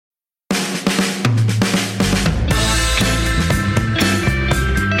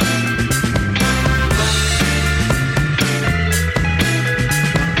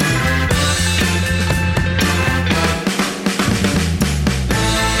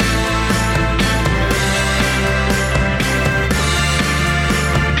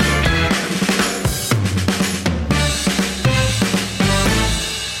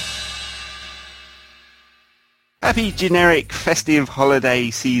Happy generic festive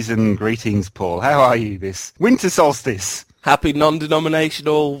holiday season greetings, Paul. How are you this winter solstice? Happy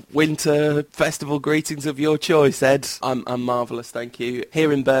non-denominational winter festival greetings of your choice, Ed. I'm marvellous, thank you.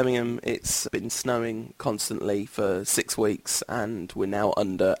 Here in Birmingham, it's been snowing constantly for 6 weeks, and we're now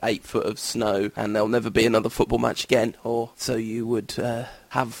under 8 foot of snow, and there'll never be another football match again, or so you would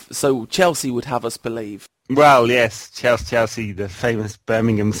so Chelsea would have us believe. Well, yes, Chelsea, the famous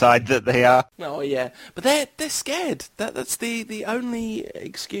Birmingham side that they are. Oh yeah, but they're scared. That's the only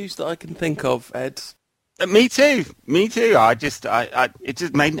excuse that I can think of, Ed. Me too.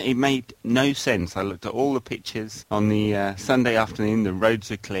 It made no sense. I looked at all the pictures on the Sunday afternoon. The roads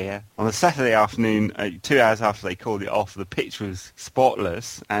were clear. On the Saturday afternoon, 2 hours after they called it off, the pitch was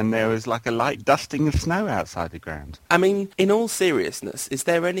spotless, and there was like a light dusting of snow outside the ground. I mean, in all seriousness, is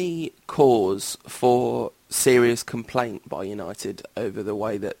there any cause for serious complaint by United over the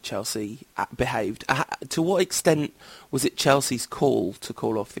way that Chelsea behaved? To what extent was it Chelsea's call to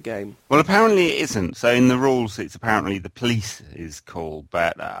call off the game? Well, apparently it isn't. So in the rules, it's apparently the police's call.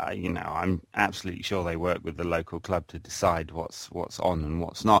 But I'm absolutely sure they work with the local club to decide what's on and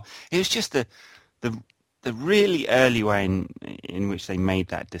what's not. It was just the really early way in which they made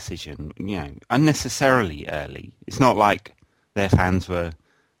that decision. Unnecessarily early. It's not like their fans were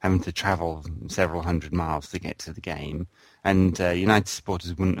having to travel several hundred miles to get to the game, and United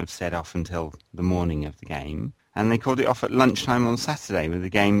supporters wouldn't have set off until the morning of the game, and they called it off at lunchtime on Saturday with the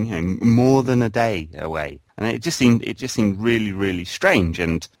game more than a day away. And it just seemed really, really strange.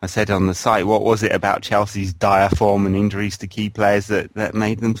 And I said on the site, what was it about Chelsea's dire form and injuries to key players that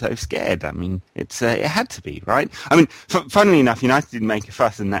made them so scared? I mean, it had to be, right? I mean, funnily enough, United didn't make a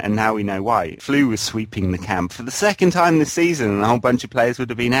fuss, and now we know why. Flu was sweeping the camp for the second time this season, and a whole bunch of players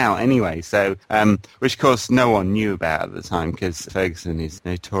would have been out anyway. So, which of course no one knew about at the time, because Ferguson is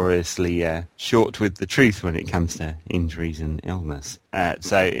notoriously short with the truth when it comes to injuries and illness.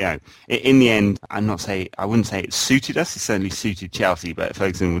 In the end, I wouldn't say it suited us. It certainly suited Chelsea, but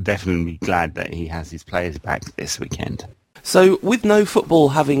Ferguson will definitely be glad that he has his players back this weekend. So, with no football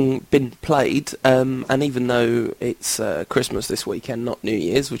having been played, and even though it's Christmas this weekend, not New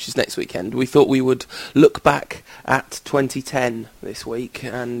Year's, which is next weekend, we thought we would look back at 2010 this week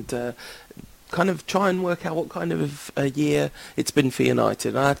and kind of try and work out what kind of a year it's been for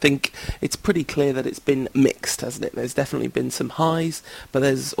United. And I think it's pretty clear that it's been mixed, hasn't it? There's definitely been some highs, but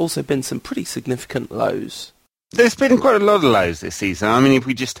there's also been some pretty significant lows. There's been quite a lot of lows this season. I mean, if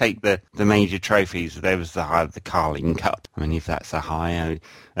we just take the major trophies, there was the high of the Carling Cup. I mean, if that's a high,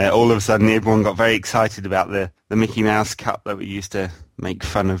 all of a sudden everyone got very excited about the Mickey Mouse Cup that we used to make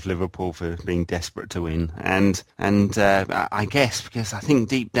fun of Liverpool for being desperate to win. And I guess because I think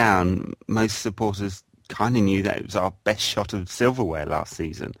deep down most supporters kind of knew that it was our best shot of silverware last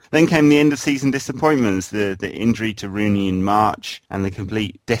season. Then came the end of season disappointments, the injury to Rooney in March and the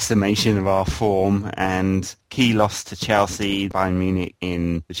complete decimation of our form, and key loss to Chelsea, Bayern Munich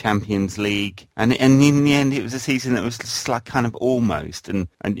in the Champions League. And in the end it was a season that was just like kind of almost, and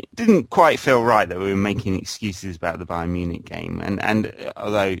it didn't quite feel right that we were making excuses about the Bayern Munich game. And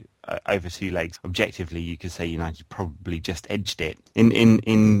although over 2 legs, objectively you could say United probably just edged it.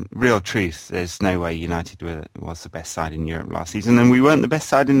 In real truth, there's no way United was the best side in Europe last season, and we weren't the best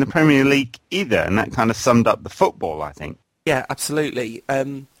side in the Premier League either, and that kind of summed up the football, I think. Yeah, absolutely.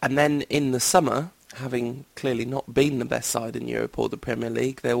 And then in the summer, having clearly not been the best side in Europe or the Premier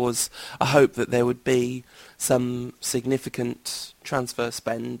League, there was a hope that there would be some significant transfer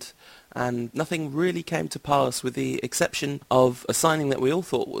spend, and nothing really came to pass with the exception of a signing that we all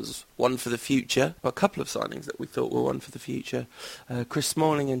thought was one for the future, a couple of signings that we thought were one for the future. Chris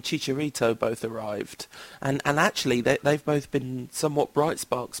Smalling and Chicharito both arrived, and actually they've both been somewhat bright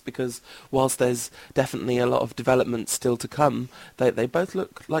sparks, because whilst there's definitely a lot of development still to come, they both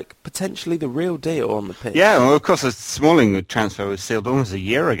look like potentially the real deal on the pitch. Yeah, well, of course, the Smalling transfer was sealed almost a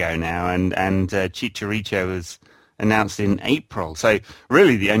year ago now, and Chicharito was announced in April. So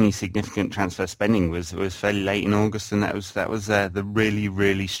really the only significant transfer spending was fairly late in August, and that was the really,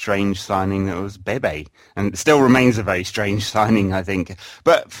 really strange signing that was Bebe. And it still remains a very strange signing, I think.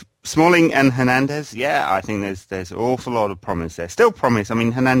 But Smalling and Hernandez, yeah, I think there's an awful lot of promise there. Still promise. I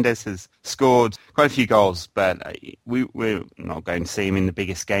mean, Hernandez has scored quite a few goals, but we're not going to see him in the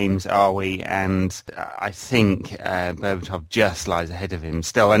biggest games, are we? And I think Berbatov just lies ahead of him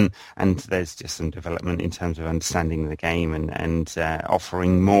still, and there's just some development in terms of understanding the game and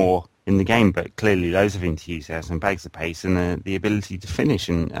offering more in the game, but clearly loads of enthusiasm, bags of pace, and the ability to finish,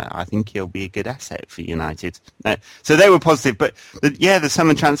 and I think he'll be a good asset for United. So they were positive, but the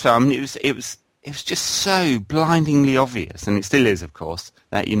summer transfer, I mean, it was just so blindingly obvious, and it still is, of course,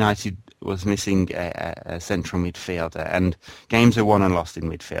 that United was missing a central midfielder, and games are won and lost in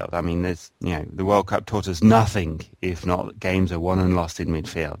midfield. I mean, the World Cup taught us nothing if not games are won and lost in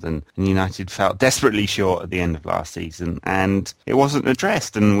midfield, and United felt desperately short at the end of last season, and it wasn't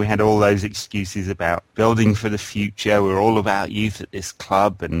addressed, and we had all those excuses about building for the future. We're all about youth at this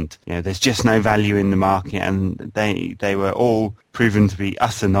club, and there's just no value in the market, and they were all proven to be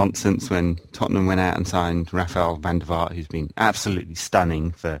utter nonsense when Tottenham went out and signed Rafael van der Vaart, who's been absolutely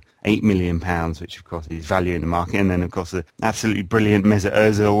stunning, for £8 million, which of course is value in the market. And then of course the absolutely brilliant Mesut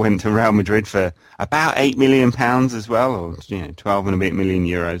Ozil went to Real Madrid for about £8 million as well, or 12 and a bit million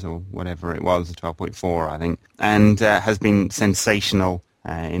euros or whatever it was, 12.4 I think, and has been sensational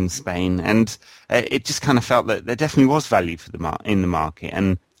in Spain. And it just kind of felt that there definitely was value for in the market,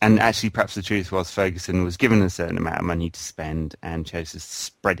 and actually, perhaps the truth was Ferguson was given a certain amount of money to spend and chose to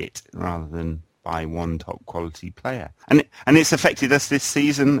spread it rather than buy one top quality player. And it's affected us this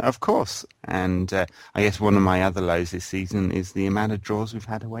season, of course. And I guess one of my other lows this season is the amount of draws we've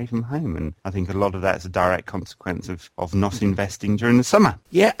had away from home. And I think a lot of that's a direct consequence of not investing during the summer.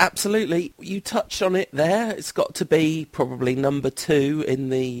 Yeah, absolutely. You touched on it there. It's got to be probably number 2 in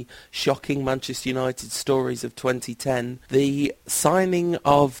the shocking Manchester United stories of 2010. The signing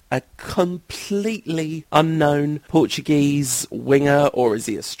of a completely unknown Portuguese winger, or is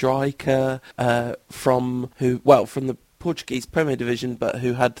he a striker, from the Portuguese Premier Division, but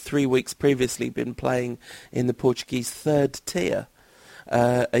who had 3 weeks previously been playing in the Portuguese third tier.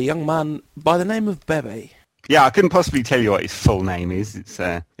 A young man by the name of Bebe. Yeah, I couldn't possibly tell you what his full name is.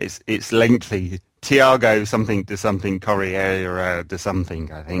 It's lengthy. Tiago something to something, Correia to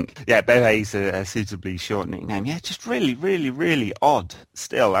something, I think. Yeah, Bebe's a suitably short nickname. Yeah, just really, really, really odd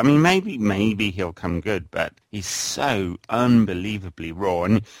still. I mean, maybe he'll come good, but he's so unbelievably raw.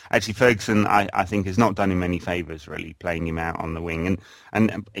 And actually, Ferguson, I think, has not done him any favours, really, playing him out on the wing.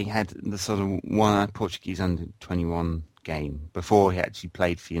 And he had the sort of one Portuguese under-21 game before he actually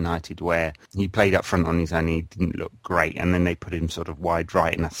played for United, where he played up front on his own. He didn't look great, and then they put him sort of wide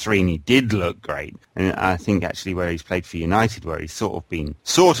right in a 3, and he did look great. And I think actually where he's played for United, where he's sort of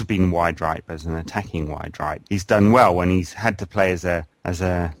been wide right, but as an attacking wide right, he's done well. When he's had to play as a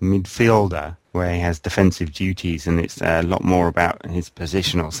midfielder, where he has defensive duties, and it's a lot more about his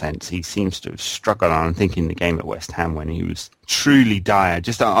positional sense, he seems to have struggled on. I think in the game at West Ham when he was truly dire,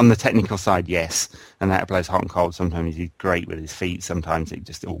 just on the technical side, yes, and that plays hot and cold. Sometimes he's great with his feet, sometimes it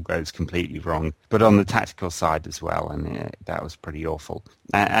just all goes completely wrong. But on the tactical side as well, and that was pretty awful.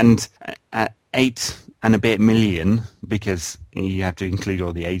 And at 8 and a bit million, because you have to include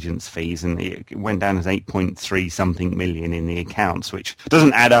all the agents' fees, and it went down as 8.3 something million in the accounts, which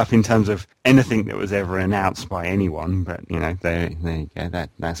doesn't add up in terms of anything that was ever announced by anyone, but there you go,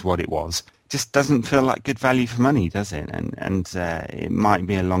 that's what it was. Just doesn't feel like good value for money, does it? And it might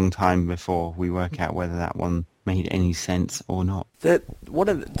be a long time before we work out whether that one made any sense or not.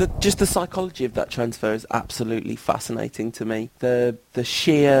 Just the psychology of that transfer is absolutely fascinating to me. The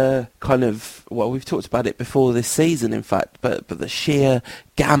sheer kind of, we've talked about it before this season, in fact, but the sheer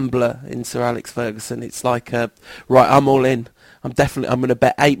gambler in Sir Alex Ferguson. It's like, right, I'm all in. I'm going to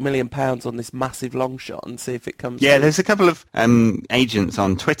bet £8 million on this massive long shot and see if it comes. Yeah, there's a couple of agents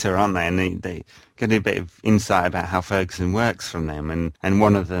on Twitter, aren't there? And they get a bit of insight about how Ferguson works from them. And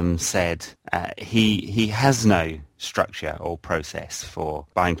one of them said he has no structure or process for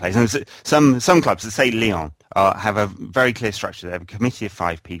buying players. And some clubs, let's say Lyon, have a very clear structure. They have a committee of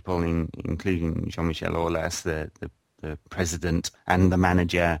 5 people, including Jean-Michel Aulas, the president, and the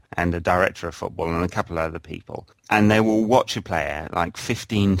manager, and the director of football, and a couple of other people. And they will watch a player like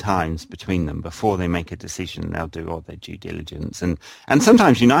 15 times between them before they make a decision. They'll do all their due diligence. And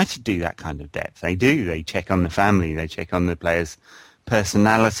sometimes United do that kind of depth. They do. They check on the family. They check on the player's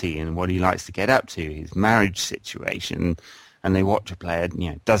personality and what he likes to get up to, his marriage situation. And they watch a player,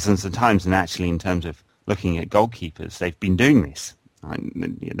 dozens of times. And actually, in terms of looking at goalkeepers, they've been doing this.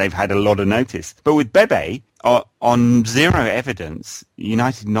 They've had a lot of notice. But with Bebe, on zero evidence,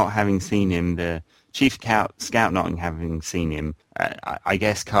 United not having seen him, the chief scout not having seen him, I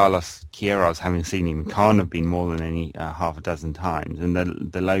guess Carlos Queiroz having seen him can't have been more than any half a dozen times, and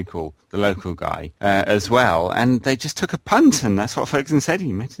the local guy as well. And they just took a punt, and that's what Ferguson said. He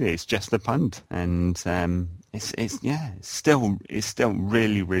admitted it. It's just a punt, and it's still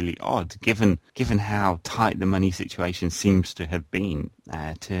really, really odd given how tight the money situation seems to have been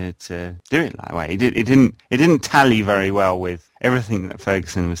to do it that way. It didn't tally very well with everything that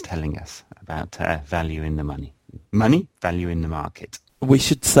Ferguson was telling us about value in the money, value in the market. We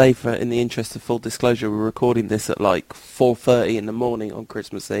should say, in the interest of full disclosure, we're recording this at like 4:30 in the morning on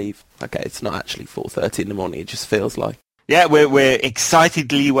Christmas Eve. Okay, it's not actually 4:30 in the morning. It just feels like. Yeah, we're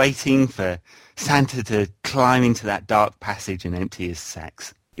excitedly waiting for Santa to climb into that dark passage and empty his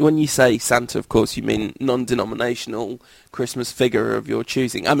sacks. When you say Santa, of course, you mean non-denominational Christmas figure of your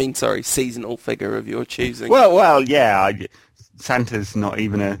choosing. I mean, sorry, seasonal figure of your choosing. Well, yeah. Santa's not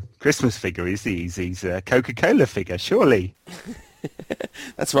even a Christmas figure, is he? He's a Coca-Cola figure, surely.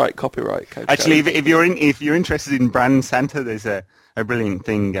 That's right, copyright Coca-Cola. Actually, if you're interested in brand Santa, there's a brilliant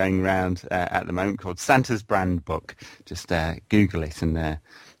thing going around at the moment called Santa's Brand Book. Just Google it and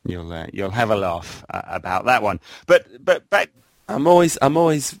you'll have a laugh about that one. But back. I'm always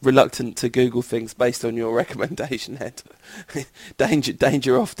reluctant to Google things based on your recommendation, Ed.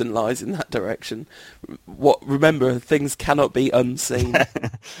 Danger often lies in that direction. Remember, things cannot be unseen.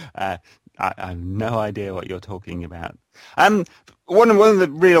 I have no idea what you're talking about. One of the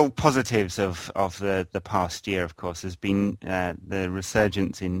real positives of the past year, of course, has been the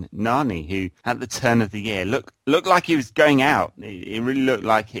resurgence in Nani, who at the turn of the year looked like he was going out. It really looked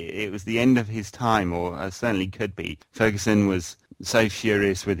like it was the end of his time, or certainly could be. Ferguson was so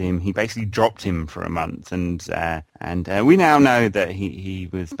furious with him, he basically dropped him for a month, and we now know that he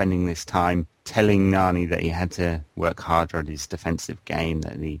was spending this time telling Nani that he had to work harder at his defensive game,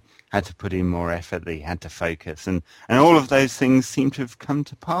 that he had to put in more effort, that he had to focus, and all of those things seem to have come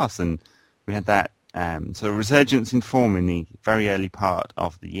to pass, and we had that sort of resurgence in form in the very early part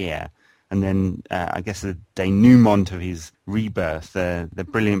of the year. And then I guess the denouement of his rebirth, the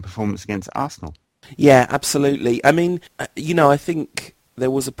brilliant performance against Arsenal. Yeah, absolutely. I mean, I think there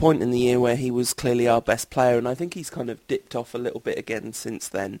was a point in the year where he was clearly our best player, and I think he's kind of dipped off a little bit again since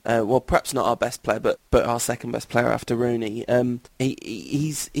then. Well, perhaps not our best player, but our second best player after Rooney.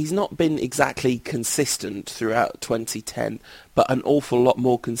 He's not been exactly consistent throughout 2010, but an awful lot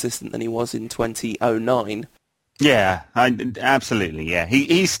more consistent than he was in 2009. Yeah, absolutely. Yeah,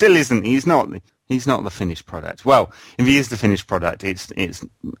 he still isn't. He's not the finished product. Well, if he is the finished product, it's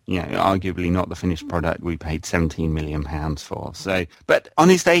arguably not the finished product we paid £17 million for. So, but on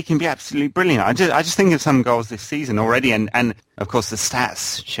his day, he can be absolutely brilliant. I just think of some goals this season already, and of course the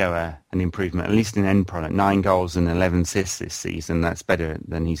stats show an improvement, at least in end product. 9 goals and 11 assists this season. That's better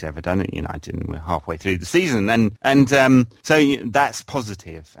than he's ever done at United, and we're halfway through the season. So that's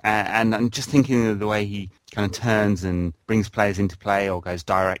positive. And I'm just thinking of the way he kind of turns and brings players into play or goes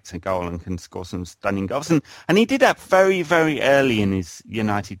direct to goal and can score some stunning goals. And he did that very, very early in his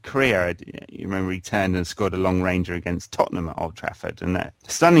United career. You remember he turned and scored a long ranger against Tottenham at Old Trafford, and that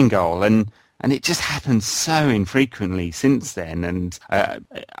stunning goal. And it just happens so infrequently since then. And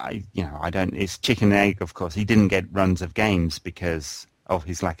it's chicken and egg, of course. He didn't get runs of games because of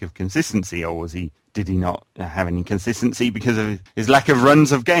his lack of consistency, or did he not have any consistency because of his lack of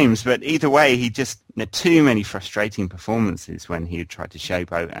runs of games? But either way, he just had too many frustrating performances when he would try to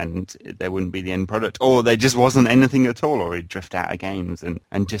showboat and there wouldn't be the end product, or there just wasn't anything at all, or he'd drift out of games and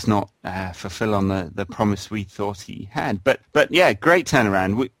just not fulfill on the promise we thought he had. But yeah, great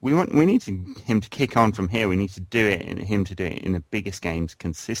turnaround. We need him to kick on from here. We need to do it in the biggest games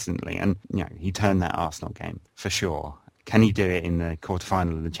consistently, and he turned that Arsenal game for sure. Can he do it in the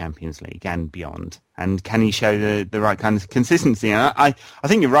quarterfinal of the Champions League and beyond? And can he show the right kind of consistency? And I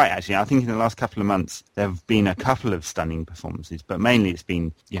think you're right, actually. I think in the last couple of months there have been a couple of stunning performances, but mainly it's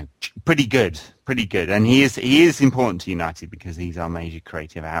been pretty good. And he is important to United because he's our major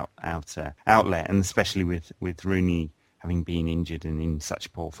creative outlet, and especially with Rooney having been injured and in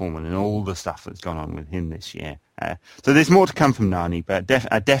such poor form, and all the stuff that's gone on with him this year. So there's more to come from Nani, but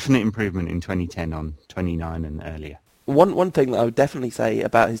a definite improvement in 2010 on 29 and earlier. One thing that I would definitely say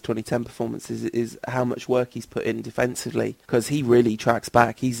about his 2010 performance is how much work he's put in defensively, because he really tracks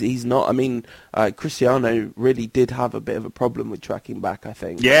back. He's not. I mean, Cristiano really did have a bit of a problem with tracking back, I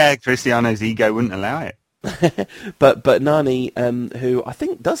think. Yeah, Cristiano's ego wouldn't allow it. but Nani, who I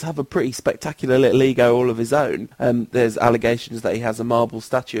think does have a pretty spectacular little ego all of his own. There's allegations that he has a marble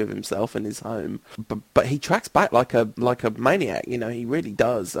statue of himself in his home, but he tracks back like a maniac. He really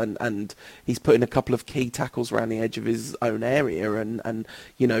does, and he's put in a couple of key tackles around the edge of his own area, and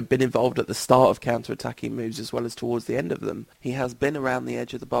been involved at the start of counter-attacking moves as well as towards the end of them. He has been around the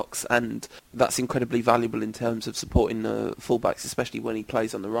edge of the box, and that's incredibly valuable in terms of supporting the fullbacks, especially when he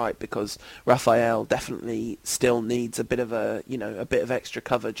plays on the right, because Raphael definitely still needs a bit of a bit of extra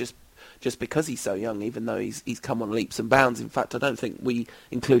cover just just because he's so young, even though he's come on leaps and bounds. In fact, I don't think we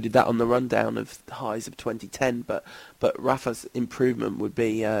included that on the rundown of highs of 2010, but Rafa's improvement would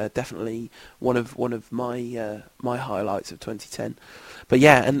be definitely one of my my highlights of 2010. But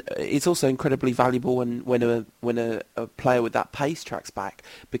yeah, and it's also incredibly valuable when a player with that pace tracks back,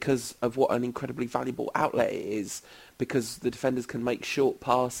 because of what an incredibly valuable outlet it is, because the defenders can make short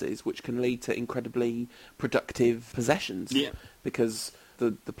passes which can lead to incredibly productive possessions. Yeah. Because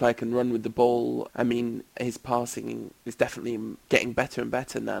the player can run with the ball. I mean, his passing is definitely getting better and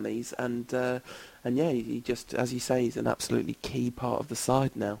better, Nani's, and yeah, he just, as you say, he's an absolutely key part of the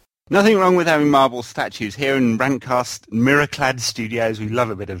side now. Nothing wrong with having marble statues. Here in Rantcast Miraclad Studios, we love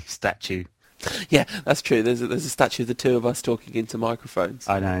a bit of statue. Yeah, that's true. There's a statue of the two of us talking into microphones.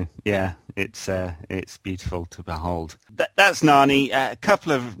 I know, yeah. It's beautiful to behold. That's Nani. A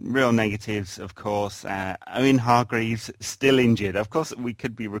couple of real negatives, of course. Owen Hargreaves still injured. Of course, we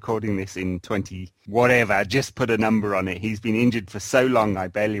could be recording this in 20-whatever. Just put a number on it. He's been injured for so long, I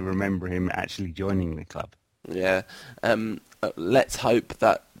barely remember him actually joining the club. Yeah. Let's hope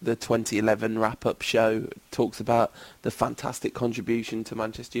that the 2011 wrap-up show talks about the fantastic contribution to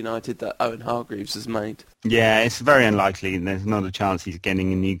Manchester United that Owen Hargreaves has made. Yeah, it's very unlikely. There's not a chance he's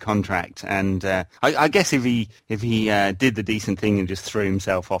getting a new contract. And I guess if he did the decent thing and just threw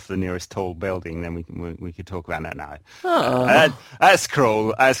himself off the nearest tall building, then we could talk about that now. Oh. That's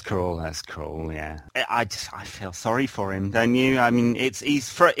cruel. That's cruel. Yeah. I feel sorry for him, don't you? I mean,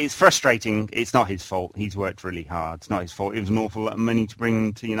 it's frustrating. It's not his fault. He's worked really hard. It's not his fault. It was an awful lot of money to bring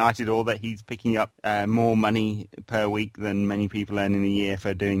him to United, or that he's picking up more money per week than many people earn in a year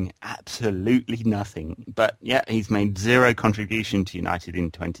for doing absolutely nothing. But yeah, he's made zero contribution to United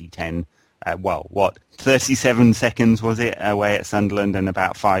in 2010. 37 seconds was it away at Sunderland, and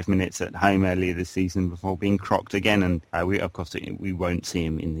about 5 minutes at home earlier this season before being crocked again. And we won't see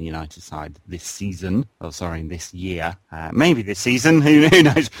him in the United side this season. This year. Maybe this season. Who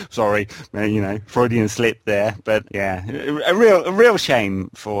knows? Sorry, Freudian slip there. But yeah, a real shame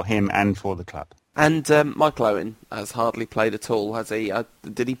for him and for the club. And Michael Owen has hardly played at all, has he?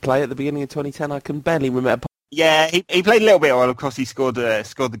 Did he play at the beginning of 2010? I can barely remember. Yeah, he played a little bit. Well, of course, he scored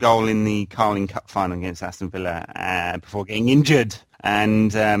the goal in the Carling Cup final against Aston Villa before getting injured,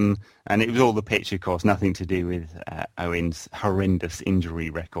 and it was all the pitch, of course, nothing to do with Owen's horrendous injury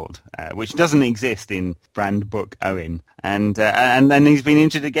record, which doesn't exist in brand book Owen. And then he's been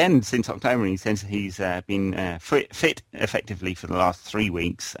injured again since October. He says he's been fit effectively for the last 3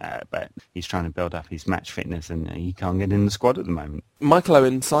 weeks, but he's trying to build up his match fitness, and he can't get in the squad at the moment. Michael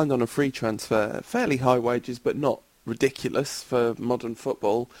Owen signed on a free transfer, fairly high wages, but not ridiculous for modern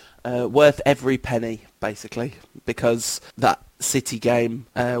football, worth every penny, basically, because that City game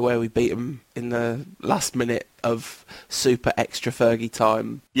where we beat them in the last minute of super extra Fergie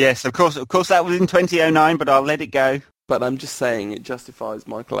time. Yes, of course that was in 2009, but I'll let it go. But I'm just saying it justifies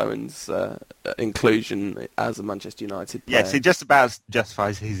Michael Owen's inclusion as a Manchester United player. Yes, it just about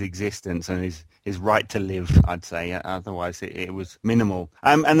justifies his existence and his right to live, I'd say. Otherwise, it was minimal.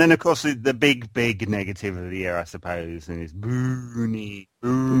 And then, of course, the big negative of the year, I suppose, and is Booney.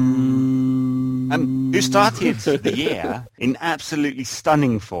 Who started the year in absolutely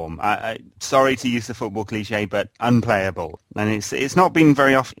stunning form. Sorry to use the football cliche, but unplayable. And it's not been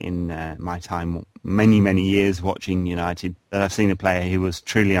very often in my time, many years watching United, that I've seen a player who was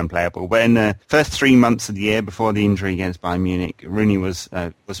truly unplayable. But in the first 3 months of the year before the injury against Bayern Munich, Rooney was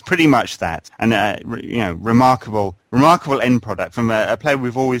pretty much that. And remarkable end product from a player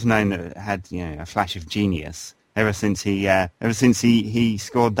we've always known that had a flash of genius. Ever since he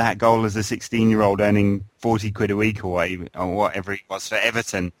scored that goal as a 16-year-old, earning 40 quid a week or whatever it was for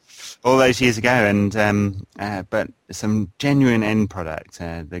Everton all those years ago, and but some genuine end product.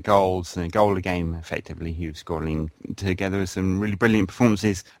 The goal a game, effectively, he was scoring together with some really brilliant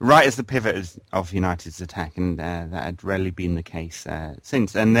performances right as the pivot of United's attack, and that had rarely been the case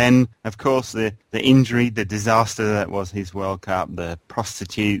since. And then, of course, the injury, the disaster that was his World Cup, the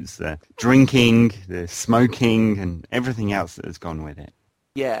prostitutes, the drinking, the smoking, and everything else that has gone with it.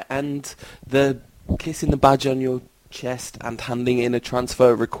 Yeah, and the kissing the badge on your chest and handing in a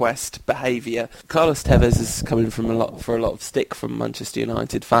transfer request behaviour. Carlos Tevez is coming for a lot of stick from Manchester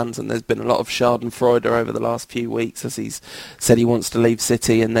United fans, and there's been a lot of schadenfreude over the last few weeks as he's said he wants to leave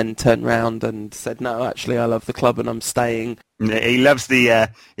City and then turned round and said, no, actually I love the club and I'm staying. He loves the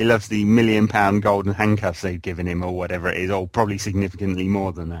 £1 million golden handcuffs they've given him, or whatever it is, or probably significantly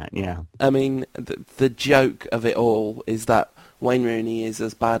more than that. Yeah. I mean, the joke of it all is that Wayne Rooney is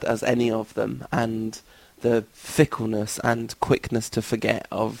as bad as any of them, and the fickleness and quickness to forget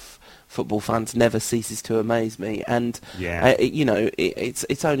of football fans never ceases to amaze me. And Yeah.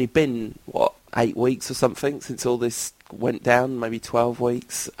 it's only been 8 weeks or something since all this went down, maybe 12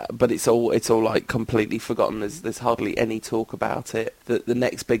 weeks, but it's all like completely forgotten. There's hardly any talk about it. The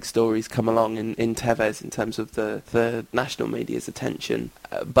next big stories come along in Tevez in terms of the national media's attention.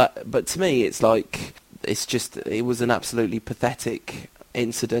 But to me, it's like it was an absolutely pathetic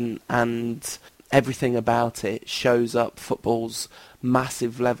incident, and everything about it shows up football's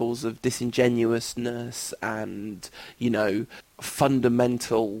massive levels of disingenuousness and, the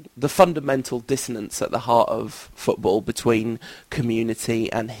fundamental dissonance at the heart of football between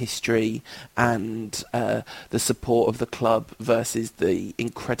community and history and the support of the club versus the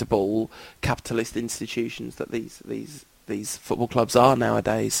incredible capitalist institutions that these football clubs are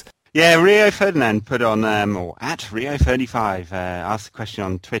nowadays. Yeah, Rio Ferdinand put on, or at Rio35, asked a question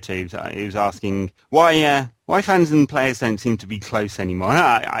on Twitter. He was asking why fans and players don't seem to be close anymore.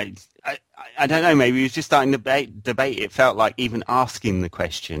 I don't know, maybe he was just starting the debate. It felt like even asking the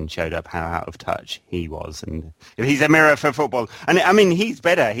question showed up how out of touch he was. And if he's a mirror for football, and I mean, he's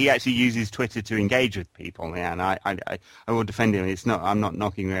better. He actually uses Twitter to engage with people, yeah, and I will defend him. I'm not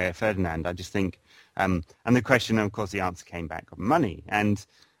knocking Rio Ferdinand. I just think, and the question, of course, the answer came back on money, and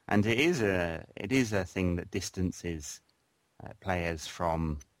it is a thing that distances players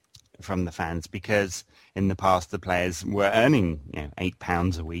from the fans, because in the past the players were earning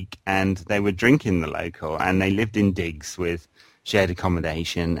 £8 a week and they were drinking the local and they lived in digs with shared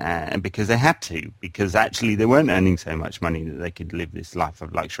accommodation because they had to, because actually they weren't earning so much money that they could live this life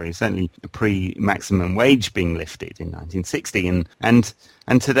of luxury, certainly pre-maximum wage being lifted in 1960, and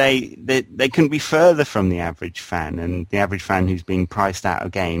today they couldn't be further from the average fan, and the average fan who's being priced out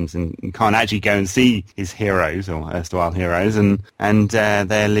of games and can't actually go and see his heroes or erstwhile heroes, and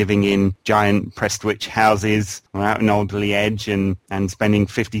they're living in giant Prestwich houses or out in Alderley Edge and spending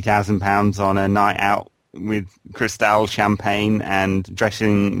 £50,000 on a night out with Cristal champagne and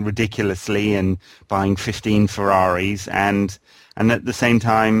dressing ridiculously and buying 15 Ferraris and at the same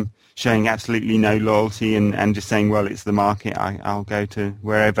time showing absolutely no loyalty and just saying, well, it's the market, I'll go to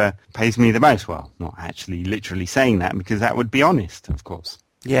wherever pays me the most. Well, not actually literally saying that, because that would be honest, of course.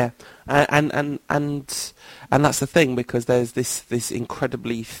 Yeah, and that's the thing, because there's this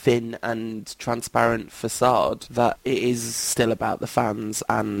incredibly thin and transparent facade that it is still about the fans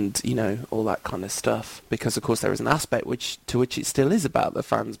and all that kind of stuff. Because of course there is an aspect to which it still is about the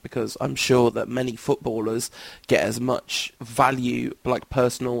fans, because I'm sure that many footballers get as much value, like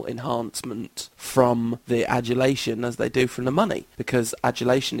personal enhancement, from the adulation as they do from the money. Because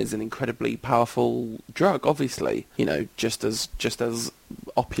adulation is an incredibly powerful drug, obviously. Just as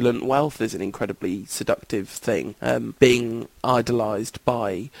opulent wealth is an incredibly seductive thing. Being idolised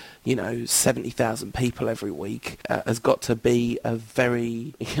by 70,000 people every week has got to be a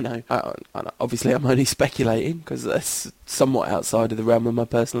very obviously I'm only speculating because that's somewhat outside of the realm of my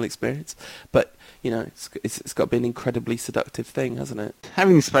personal experience, but it's got to be an incredibly seductive thing, hasn't it?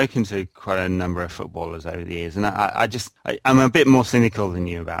 Having spoken to quite a number of footballers over the years, and I'm a bit more cynical than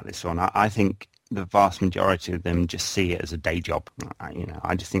you about this one. I think the vast majority of them just see it as a day job.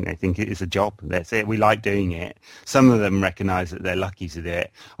 I just think they think it is a job. That's it. We like doing it. Some of them recognise that they're lucky to do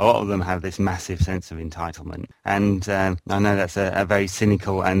it. A lot of them have this massive sense of entitlement. And I know that's a very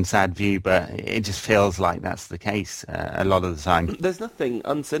cynical and sad view, but it just feels like that's the case a lot of the time. There's nothing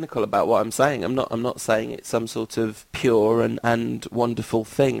uncynical about what I'm saying. I'm not saying it's some sort of pure and wonderful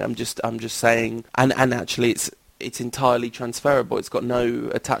thing. I'm just saying, and actually it's entirely transferable. It's got no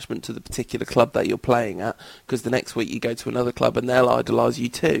attachment to the particular club that you're playing at, because the next week you go to another club and they'll idolise you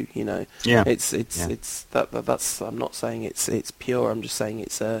too. Yeah. It's that's. I'm not saying it's pure. I'm just saying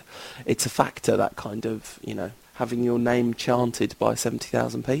it's a factor, that kind of having your name chanted by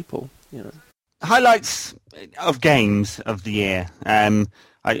 70,000 people. Highlights of games of the year.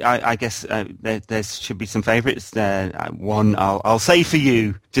 I guess there should be some favourites. One I'll say for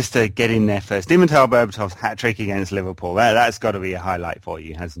you, just to get in there first. Dimitar Berbatov's hat-trick against Liverpool. That's got to be a highlight for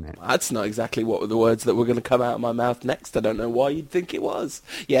you, hasn't it? That's not exactly what were the words that were going to come out of my mouth next. I don't know why you'd think it was.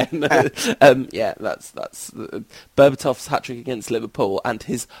 Yeah, no, that's Berbatov's hat-trick against Liverpool and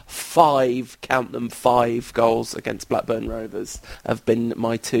his 5 goals against Blackburn Rovers have been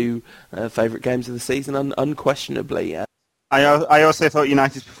my 2 favourite games of the season, unquestionably. I also thought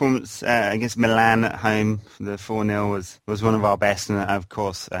United's performance against Milan at home, the 4-0, was one of our best, and of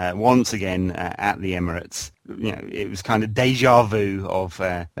course, once again at the Emirates, it was kind of deja vu of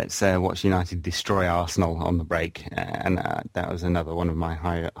let's watch United destroy Arsenal on the break, and that was another one of my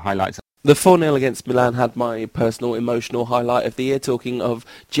highlights. The 4-0 against Milan had my personal emotional highlight of the year, talking of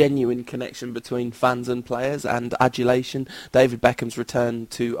genuine connection between fans and players and adulation. David Beckham's return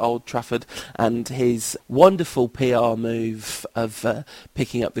to Old Trafford and his wonderful PR move of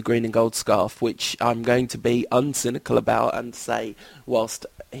picking up the green and gold scarf, which I'm going to be uncynical about and say, whilst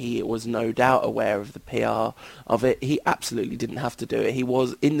he was no doubt aware of the PR of it, he absolutely didn't have to do it. He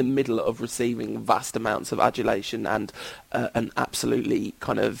was in the middle of receiving vast amounts of adulation and an absolutely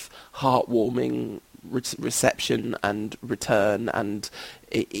kind of heartwarming reception and return, and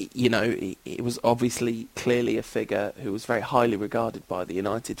it was obviously clearly a figure who was very highly regarded by the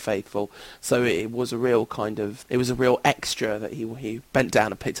United faithful. So it was a real extra that he bent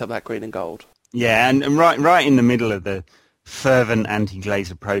down and picked up that green and gold. Yeah, and right in the middle of the fervent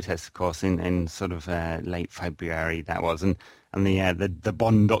anti-Glazer protests, of course, in sort of late February that was, and the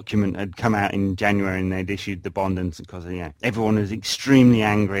bond document had come out in January, and they'd issued the bond, and because everyone was extremely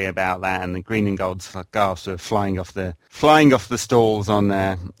angry about that, and the green and gold scarves were flying off the stalls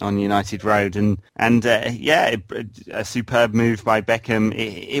on United Road, and a superb move by Beckham.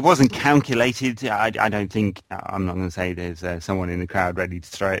 It wasn't calculated. I don't think. I'm not going to say there's someone in the crowd ready to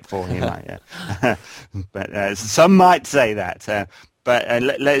throw it for him, but some might say that. But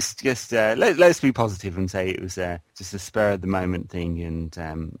let's be positive and say it was just a spur of the moment thing, and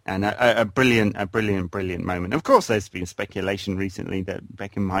a brilliant moment. Of course, there's been speculation recently that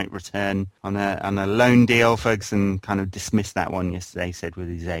Beckham might return on a loan deal. Ferguson kind of dismissed that one yesterday. Said with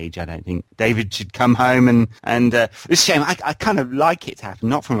his age, I don't think David should come home, and it's a shame. I kind of like it to happen,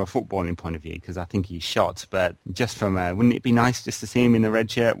 not from a footballing point of view because I think he's shot, but just from wouldn't it be nice just to see him in the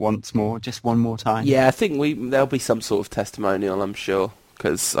red shirt once more, just one more time? Yeah, I think there'll be some sort of testimonial, I'm sure.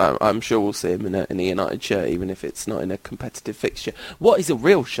 Because I'm sure we'll see him in a United shirt, even if it's not in a competitive fixture. What is a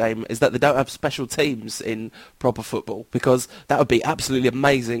real shame is that they don't have special teams in proper football, because that would be absolutely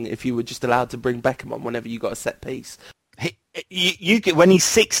amazing if you were just allowed to bring Beckham on whenever you got a set piece. When he's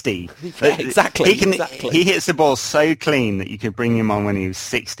 60, yeah, exactly. He hits the ball so clean that you could bring him on when he was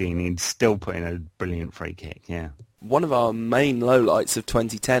 60 and he'd still put in a brilliant free kick. Yeah. One of our main lowlights of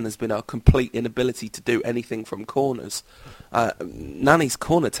 2010 has been our complete inability to do anything from corners. Nani's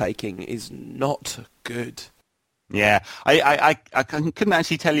corner taking is not good. Yeah, I couldn't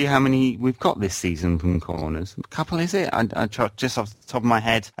actually tell you how many we've got this season from corners. A couple, is it? I tried just off the top of my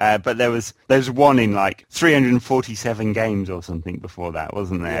head. But there was one in like 347 games or something before that,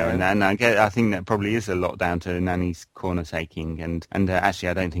 wasn't there? Yeah. And I think that probably is a lot down to Nani's corner taking. And actually,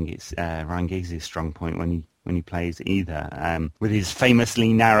 I don't think it's Ryan Giggs' strong point when he plays either. With his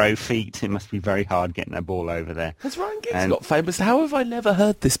famously narrow feet, it must be very hard getting that ball over there. Has Ryan Giggs got famous? How have I never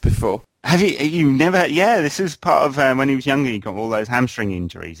heard this before? Have you never? Yeah, this is part of when he was younger. He got all those hamstring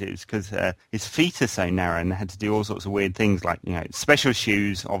injuries. It was because his feet are so narrow, and they had to do all sorts of weird things, like special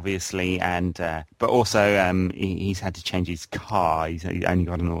shoes, obviously, and but also he's had to change his car. He's only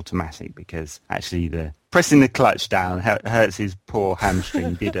got an automatic because actually pressing the clutch down hurts his poor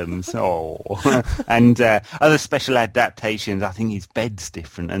hamstring bidums. And other special adaptations. I think his bed's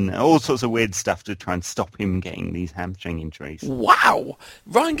different, and all sorts of weird stuff to try and stop him getting these hamstring injuries. Wow,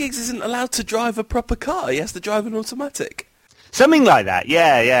 Ryan Giggs isn't allowed to drive a proper car. He has to drive an automatic. Something like that.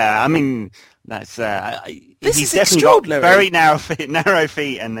 Yeah. I mean, that's he's definitely got very narrow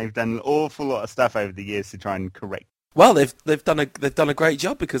feet, and they've done an awful lot of stuff over the years to try and correct. Well, they've done a great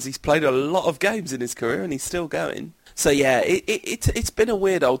job, because he's played a lot of games in his career and he's still going. So yeah, it's been a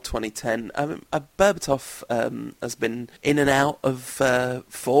weird old 2010. Berbatov has been in and out of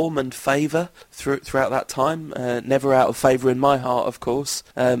form and favour throughout that time. Never out of favour in my heart, of course.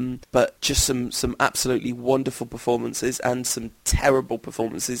 But just some absolutely wonderful performances and some terrible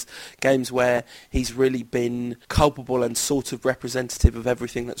performances. Games where he's really been culpable and sort of representative of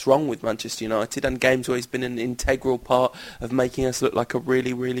everything that's wrong with Manchester United, and games where he's been an integral part of making us look like a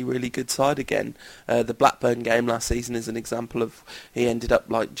really, really, really good side again. The Blackburn game last season is an example of he ended up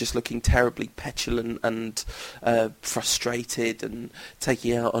like just looking terribly petulant and frustrated and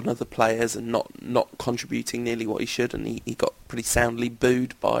taking out on other players and not contributing nearly what he should, and he got pretty soundly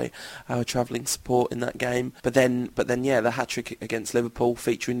booed by our travelling support in that game. But then yeah, the hat-trick against Liverpool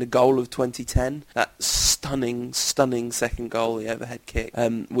featuring the goal of 2010, that stunning second goal, the overhead kick,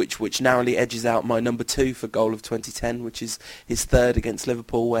 which narrowly edges out my number 2 for goal of 2010, which is his third against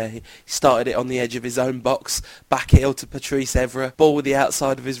Liverpool, where he started it on the edge of his own box, back heel to Patrice Evra, ball with the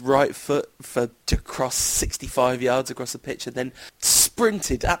outside of his right foot to cross 65 yards across the pitch, and then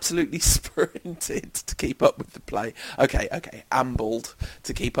absolutely sprinted to keep up with the play. Okay, ambled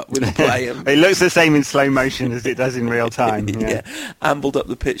to keep up with the play. It looks the same in slow motion as it does in real time. Yeah, ambled up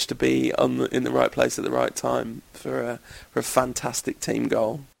the pitch to be in the right place at the right time for a fantastic team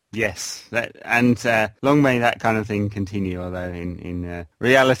goal. Yes, and long may that kind of thing continue, although in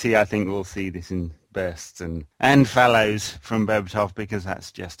reality I think we'll see this in bursts and fallows from Berbatov, because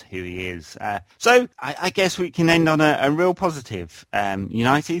that's just who he is. So I guess we can end on a real positive.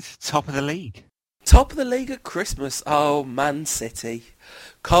 United, top of the league. Top of the league at Christmas. Oh, Man City.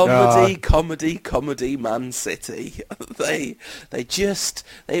 Comedy, Man City.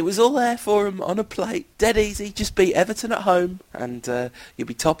 It was all there for them on a plate. Dead easy. Just beat Everton at home and you'll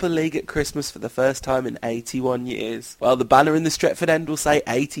be top of the league at Christmas for the first time in 81 years. Well, the banner in the Stretford End will say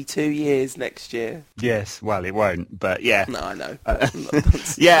 82 years next year. Yes, well, it won't, but yeah. No, I know.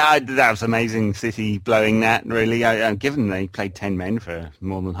 That was amazing, City blowing that, really. Given they played 10 men for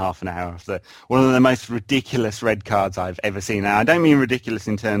more than half an hour. One of the most ridiculous red cards I've ever seen. Now, I don't mean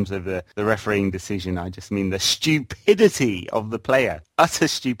ridiculous in terms of the refereeing decision. I just mean the stupidity of the player. Utter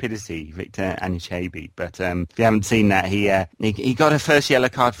stupidity, Victor Anichebe. But if you haven't seen that, he got a first yellow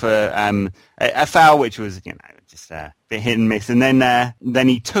card for a foul, which was, just a bit hit and miss. And then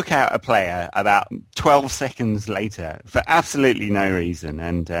he took out a player about 12 seconds later for absolutely no reason.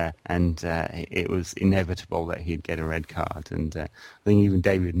 And it was inevitable that he'd get a red card. And I think even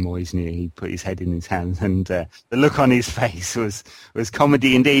David Moyes knew. He put his head in his hands, and the look on his face was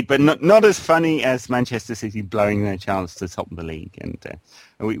comedy indeed, but not as funny as Manchester City blowing their chance to top the league. And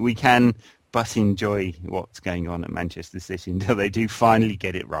we can but enjoy what's going on at Manchester City until they do finally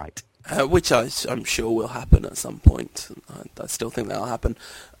get it right. Which I'm sure will happen at some point. I still think that'll happen.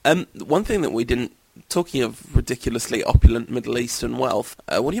 One thing that we didn't, talking of ridiculously opulent Middle Eastern wealth,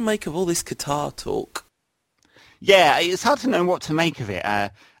 what do you make of all this Qatar talk? Yeah, it's hard to know what to make of it.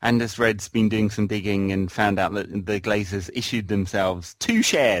 Anders Red's been doing some digging and found out that the Glazers issued themselves 2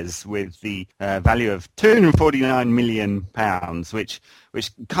 shares with the value of £249 million, which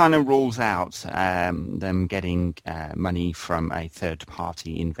kind of rules out them getting money from a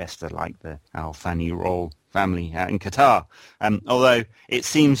third-party investor like the Al Thani royal family in Qatar. Although it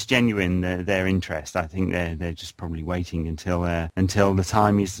seems genuine, their interest. I think they're just probably waiting until the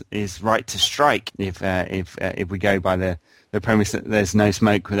time is right to strike. If we go by the premise that there's no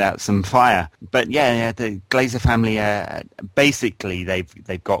smoke without some fire. But yeah, the Glazer family, basically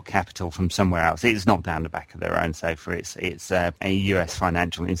they've got capital from somewhere else. It's not down the back of their own sofa. It's a US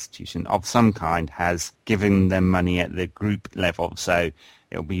financial institution of some kind has given them money at the group level. So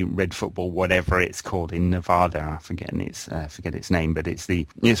it'll be Red Football, whatever it's called in Nevada. I forget its name, but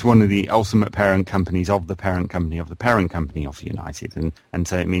it's one of the ultimate parent companies of the parent company of the parent company of United, and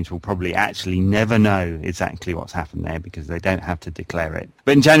so it means we'll probably actually never know exactly what's happened there because they don't have to declare it.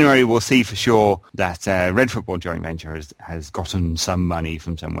 But in January we'll see for sure that Red Football joint venture has gotten some money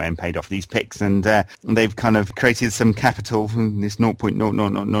from somewhere and paid off these picks, and they've kind of created some capital from this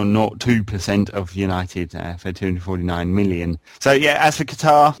 0.00002% of United for 249 million. So yeah, as for Qatar,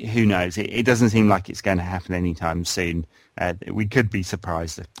 who knows? It doesn't seem like it's going to happen anytime soon. We could be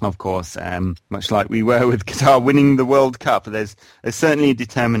surprised, of course, much like we were with Qatar winning the World Cup. There's certainly a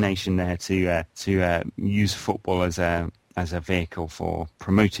determination there to use football as a vehicle for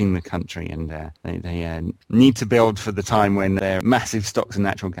promoting the country, and they need to build for the time when their massive stocks of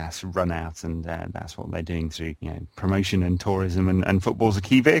natural gas run out, and that's what they're doing through promotion and tourism, and football's a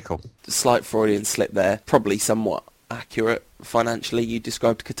key vehicle. Slight Freudian slip there, probably somewhat accurate. Financially, you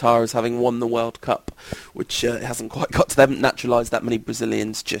described Qatar as having won the World Cup, which hasn't quite got to them naturalised that many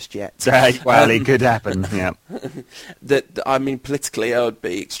Brazilians just yet. Well, it could happen, yeah. Politically, I would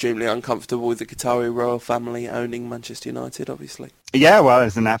be extremely uncomfortable with the Qatari royal family owning Manchester United, obviously. Yeah, well,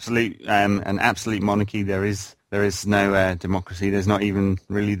 as an absolute monarchy, there is no democracy. There's not even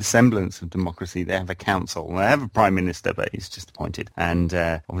really the semblance of democracy. They have a council. They have a prime minister, but he's just appointed. And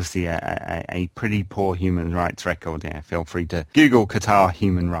obviously a pretty poor human rights record. Yeah, feel free to Google Qatar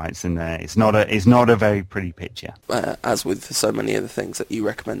human rights, and it's not a very pretty picture. As with so many other things that you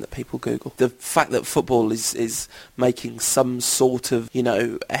recommend that people Google. The fact that football is making some sort of,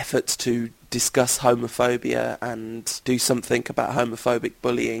 efforts to discuss homophobia and do something about homophobic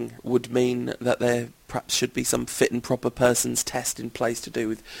bullying would mean that there perhaps should be some fit and proper persons test in place to do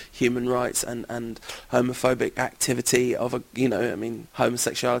with human rights and homophobic activity of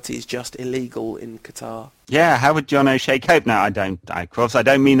homosexuality is just illegal in Qatar. Yeah, how would John O'Shea cope? Now, I don't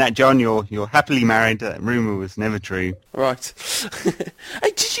mean that, John. You're happily married. That rumour was never true. Right.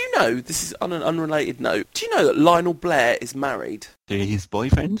 Hey, did you know, this is on an unrelated note, do you know that Lionel Blair is married? To his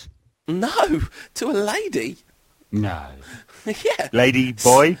boyfriend? No, to a lady. No. Yeah. Lady,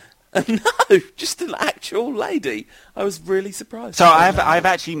 boy? No, just an actual lady. I was really surprised. So I've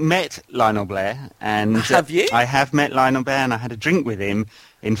actually met Lionel Blair, and Have you? I have met Lionel Blair, and I had a drink with him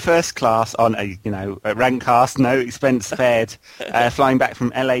in first class on a rank cast, no expense spared, flying back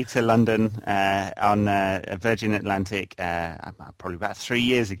from LA to London on Virgin Atlantic, probably about 3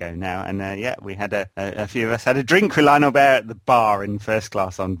 years ago now, and we had a few of us had a drink with Lionel Blair at the bar in first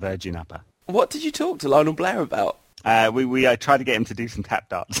class on Virgin Upper. What did you talk to Lionel Blair about? We tried to get him to do some tap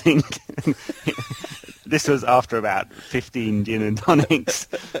dancing. This was after about 15 gin and tonics.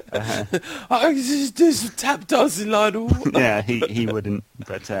 I just do some tap dancing, Lionel. Yeah, he wouldn't.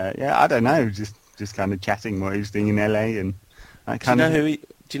 But I don't know. Just kind of chatting what he was doing in LA and that kind of. Do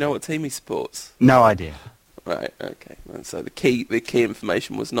you know what team he supports? No idea. Right, okay. And so the key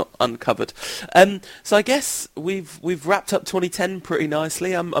information was not uncovered. So I guess we've wrapped up 2010 pretty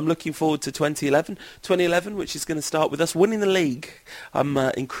nicely. I'm looking forward to 2011. 2011, which is going to start with us winning the league. I'm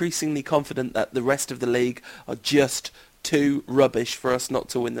increasingly confident that the rest of the league are just too rubbish for us not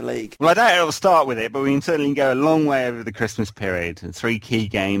to win the league. Well, I doubt it'll start with it, but we can certainly go a long way over the Christmas period. 3 key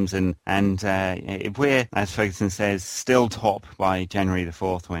games, and if we're, as Ferguson says, still top by January the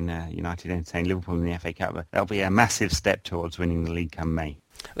 4th when United entertain Liverpool in the FA Cup, that'll be a massive step towards winning the league come May.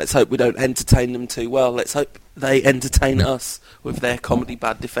 Let's hope we don't entertain them too well. Let's hope they entertain us with their comedy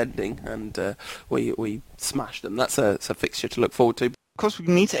bad defending, and we smash them. That's a fixture to look forward to. Of course,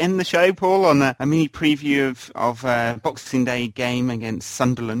 we need to end the show, Paul, on a mini preview of Boxing Day game against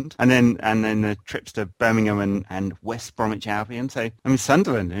Sunderland, and then the trips to Birmingham and West Bromwich Albion. So,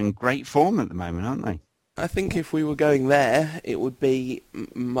 Sunderland are in great form at the moment, aren't they? I think if we were going there, it would be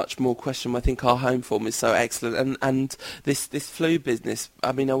much more questionable. I think our home form is so excellent, and this flu business.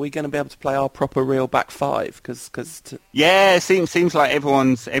 Are we going to be able to play our proper real back five? Yeah, it seems like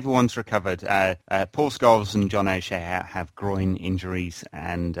everyone's recovered. Paul Scholes and John O'Shea have groin injuries,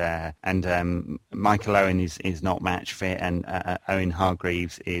 and Michael Owen is not match fit, and Owen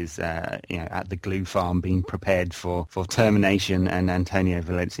Hargreaves is at the glue farm being prepared for termination, and Antonio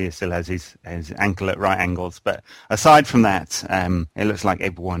Valencia still has his ankle at right angles, but aside from that, it looks like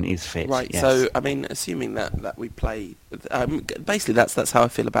everyone is fit. Right. Yes. So, assuming that we play, basically that's how I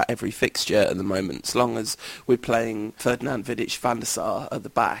feel about every fixture at the moment. As long as we're playing Ferdinand, Vidic, Van der Sar at the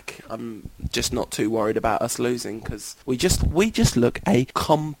back, I'm just not too worried about us losing, because we just look a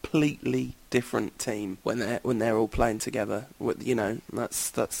completely different team when they're all playing together.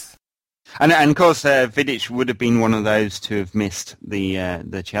 That's. And of course, Vidic would have been one of those to have missed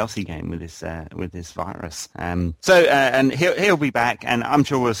the Chelsea game with this virus. And he'll be back, and I'm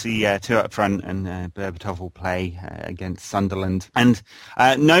sure we'll see 2 up front, and Berbatov will play against Sunderland. And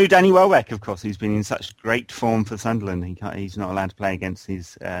no Danny Welbeck, of course, who's been in such great form for Sunderland. He's not allowed to play against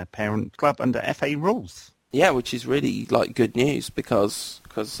his parent club under FA rules. Yeah, which is really good news, because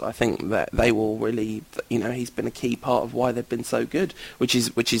I think that they will really, he's been a key part of why they've been so good, which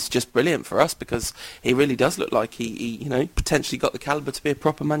is just brilliant for us, because he really does look like he potentially got the calibre to be a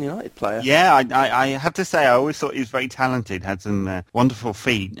proper Man United player. Yeah, I have to say, I always thought he was very talented, had some wonderful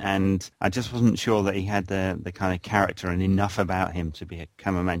feet, and I just wasn't sure that he had the kind of character and enough about him to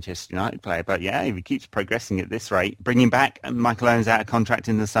become a Manchester United player. But yeah, if he keeps progressing at this rate, bring him back. Michael Owen's out of contract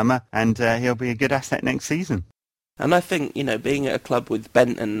in the summer, and he'll be a good asset next season. And I think, being at a club with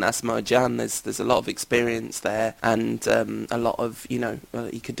Bent and Asma Jan, there's a lot of experience there, and a lot of,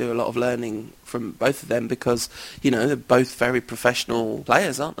 he could do a lot of learning from both of them, because, they're both very professional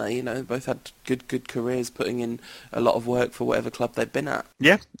players, aren't they? They both had good careers, putting in a lot of work for whatever club they've been at.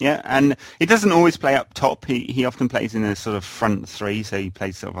 Yeah, and he doesn't always play up top. He often plays in a sort of front three, so he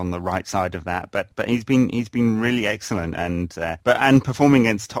plays sort of on the right side of that. But he's been really excellent, and performing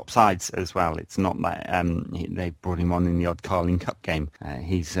against top sides as well. It's not that they brought him on in the odd Carling Cup game.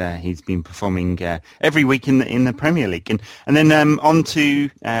 He's been performing every week in the Premier League, and then on to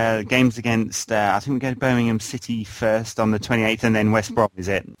games against. I think we go to Birmingham City first on the 28th, and then West Brom. Is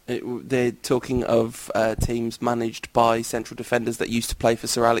it? They're talking of teams managed by central defenders that used to play for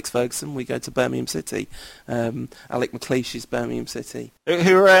Sir Alex Ferguson. We go to Birmingham City. Alec McLeish's Birmingham City,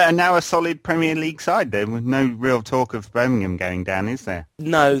 who are now a solid Premier League side. There was no real talk of Birmingham going down, is there?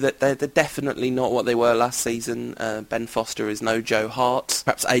 No, that they're definitely not what they were last season. Ben Foster is no Joe Hart.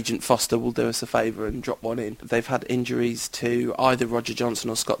 Perhaps Agent Foster will do us a favour and drop one in. They've had injuries to either Roger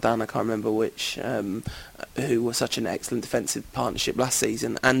Johnson or Scott Dann, I can't remember which, who were such an excellent defensive partnership last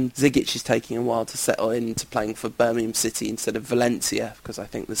season. And Zigic is taking a while to settle into playing for Birmingham City instead of Valencia, because I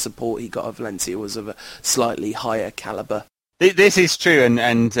think the support he got at Valencia was of a slightly higher calibre. This is true,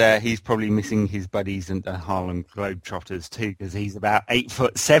 and he's probably missing his buddies and Harlem Globetrotters too, because he's about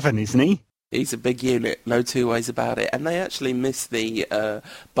 8'7", isn't he? He's a big unit, no two ways about it. And they actually miss the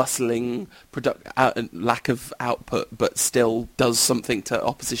bustling lack of output, but still does something to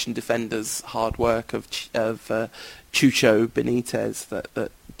opposition defenders' hard work of Chucho Benitez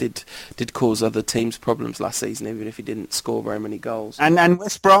that did cause other teams problems last season, even if he didn't score very many goals. And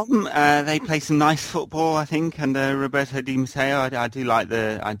West Brom, they play some nice football, I think, under Roberto Di Matteo. I do like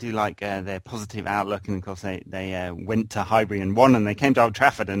their positive outlook, and of course they went to Highbury and won, and they came to Old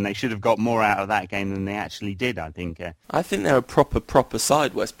Trafford, and they should have got more out of that game than they actually did, I think. I think they're a proper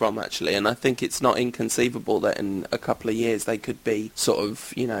side, West Brom, actually, and I think it's not inconceivable that in a couple of years they could be sort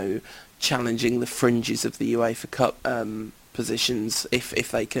of, challenging the fringes of the UEFA Cup positions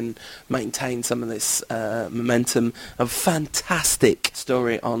if they can maintain some of this momentum. A fantastic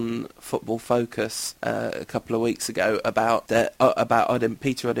story on Football Focus a couple of weeks ago about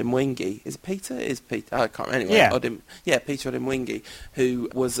Peter Odemwingie. Is it Peter? I can't remember. Anyway, yeah. Peter Odemwingie, who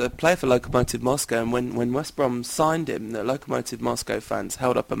was a player for Lokomotiv Moscow, and when West Brom signed him, the Lokomotiv Moscow fans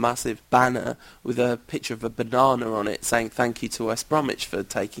held up a massive banner with a picture of a banana on it saying thank you to West Bromwich for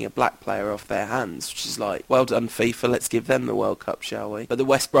taking a black player off their hands, which is like, well done FIFA, let's give them the World Cup, shall we? But the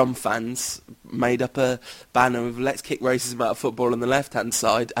West Brom fans made up a banner of let's kick racism out of football on the left-hand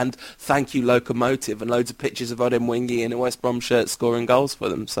side and thank you Lokomotiv, and loads of pictures of Odemwingie in a West Brom shirt scoring goals for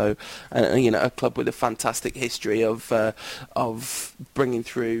them. So, a club with a fantastic history of bringing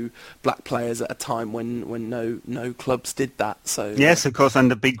through black players at a time when no clubs did that. So yes, of course,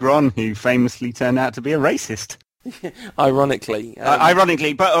 under Big Ron, who famously turned out to be a racist. Ironically,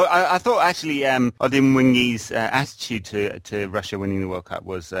 but I thought actually Odemwingie's attitude to Russia winning the World Cup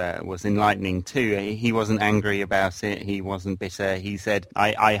was enlightening too. He wasn't angry about it. He wasn't bitter. He said,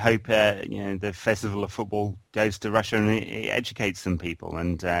 "I hope the Festival of Football goes to Russia and it educates some people."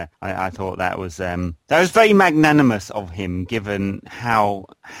 And I thought that was very magnanimous of him, given how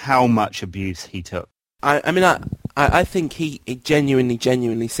much abuse he took. I think he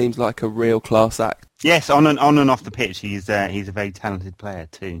genuinely seems like a real class act. Yes, on and off the pitch, he's a very talented player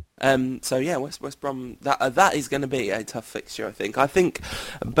too. West Brom, that is going to be a tough fixture, I think. I think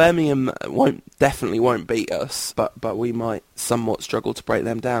Birmingham definitely won't beat us, but we might somewhat struggle to break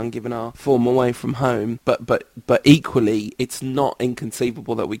them down given our form away from home. But equally, it's not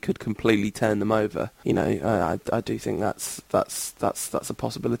inconceivable that we could completely turn them over. I do think that's a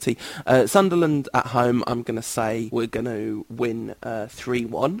possibility. Sunderland at home, I'm going to say we're going to win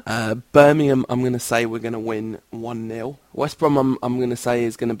 3-1. Birmingham, I'm going to say we're going to win 1-0. West Brom, I'm going to say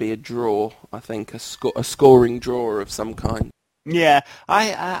is going to be a draw. I think a scoring draw of some kind. Yeah,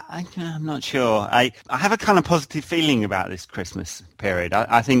 I'm not sure. I have a kind of positive feeling about this Christmas period.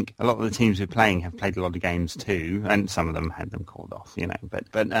 I think a lot of the teams we're playing have played a lot of games too, and some of them had them called off,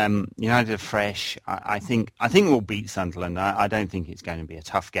 But United are fresh. I think we'll beat Sunderland. I don't think it's going to be a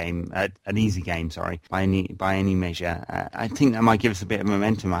tough game, an easy game, by any measure. I think that might give us a bit of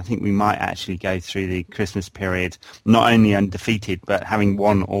momentum. I think we might actually go through the Christmas period not only undefeated, but having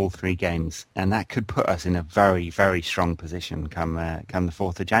won all 3 games, and that could put us in a very, very strong position come the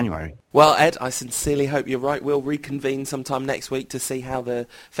 4th of January. Well, Ed, I sincerely hope you're right. We'll reconvene sometime next week to see how the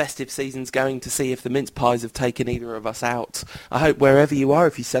festive season's going, to see if the mince pies have taken either of us out. I hope wherever you are,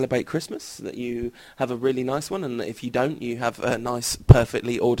 if you celebrate Christmas, that you have a really nice one, and if you don't, you have a nice,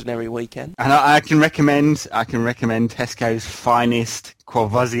 perfectly ordinary weekend. And I can recommend Tesco's finest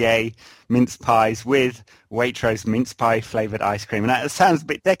Courvoisier mince pies with Waitrose mince pie flavoured ice cream. And that sounds a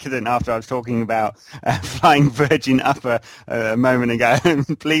bit decadent after I was talking about Flying Virgin Upper a moment ago.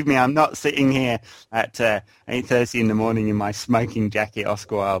 And believe me, I'm not sitting here at 8:30 in the morning in my smoking jacket,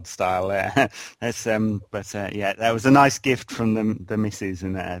 Oscar Wilde style. That was a nice gift from the missus,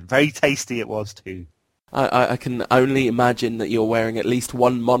 and very tasty it was too. I can only imagine that you're wearing at least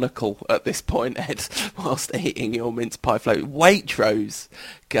one monocle at this point, Ed, whilst eating your mince pie float. Waitrose,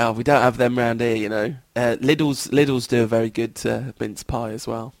 God, we don't have them round here, Lidl's do a very good mince pie as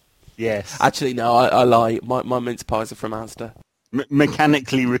well. Yes. Actually, no, I lie. My mince pies are from Asda.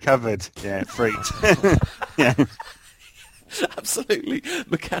 Mechanically recovered, fruit. Yeah. Absolutely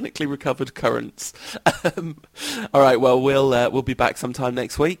mechanically recovered currants. All right, well, we'll be back sometime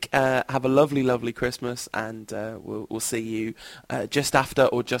next week. Have a lovely Christmas, and we'll see you just after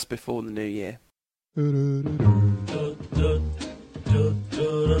or just before the new year. I'm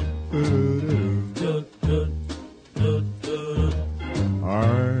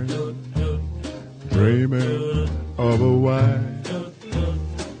dreaming of a white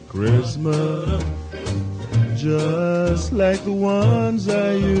Christmas, just like the ones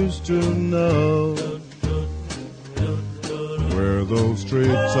I used to know, where those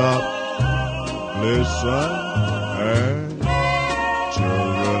treetops listen and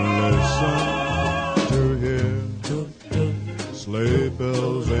children listen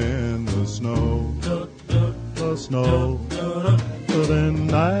snow. So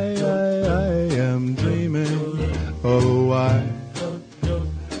then I am dreaming of a white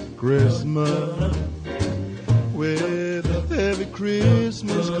Christmas with every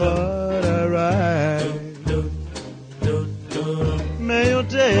Christmas card I write. May your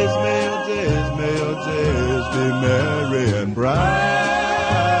days, may your days, may your days be merry and bright.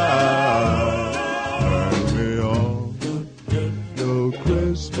 And may all your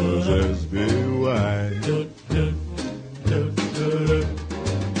Christmases be white.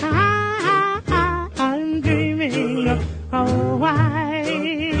 I'm dreaming of a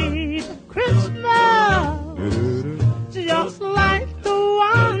white Christmas, just like the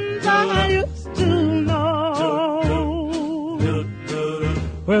ones I used to know,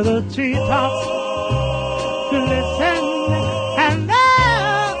 where the treetops glisten and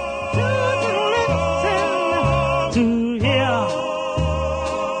there to listen to hear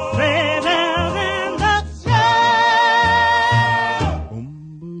sleigh bells in the snow.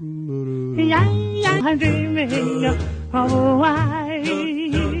 I'm dreaming of a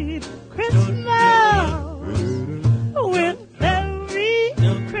white Christmas with every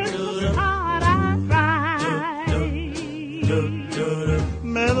Christmas card I write.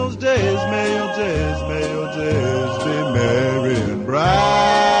 May those days, may your days, may your days be merry and bright.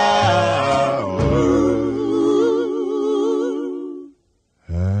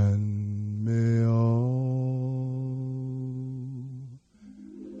 And may all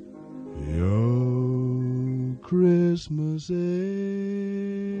your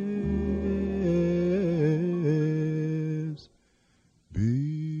Christmases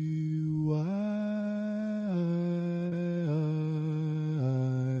be white.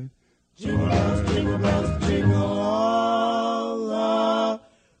 Jingle bells, jingle bells, jingle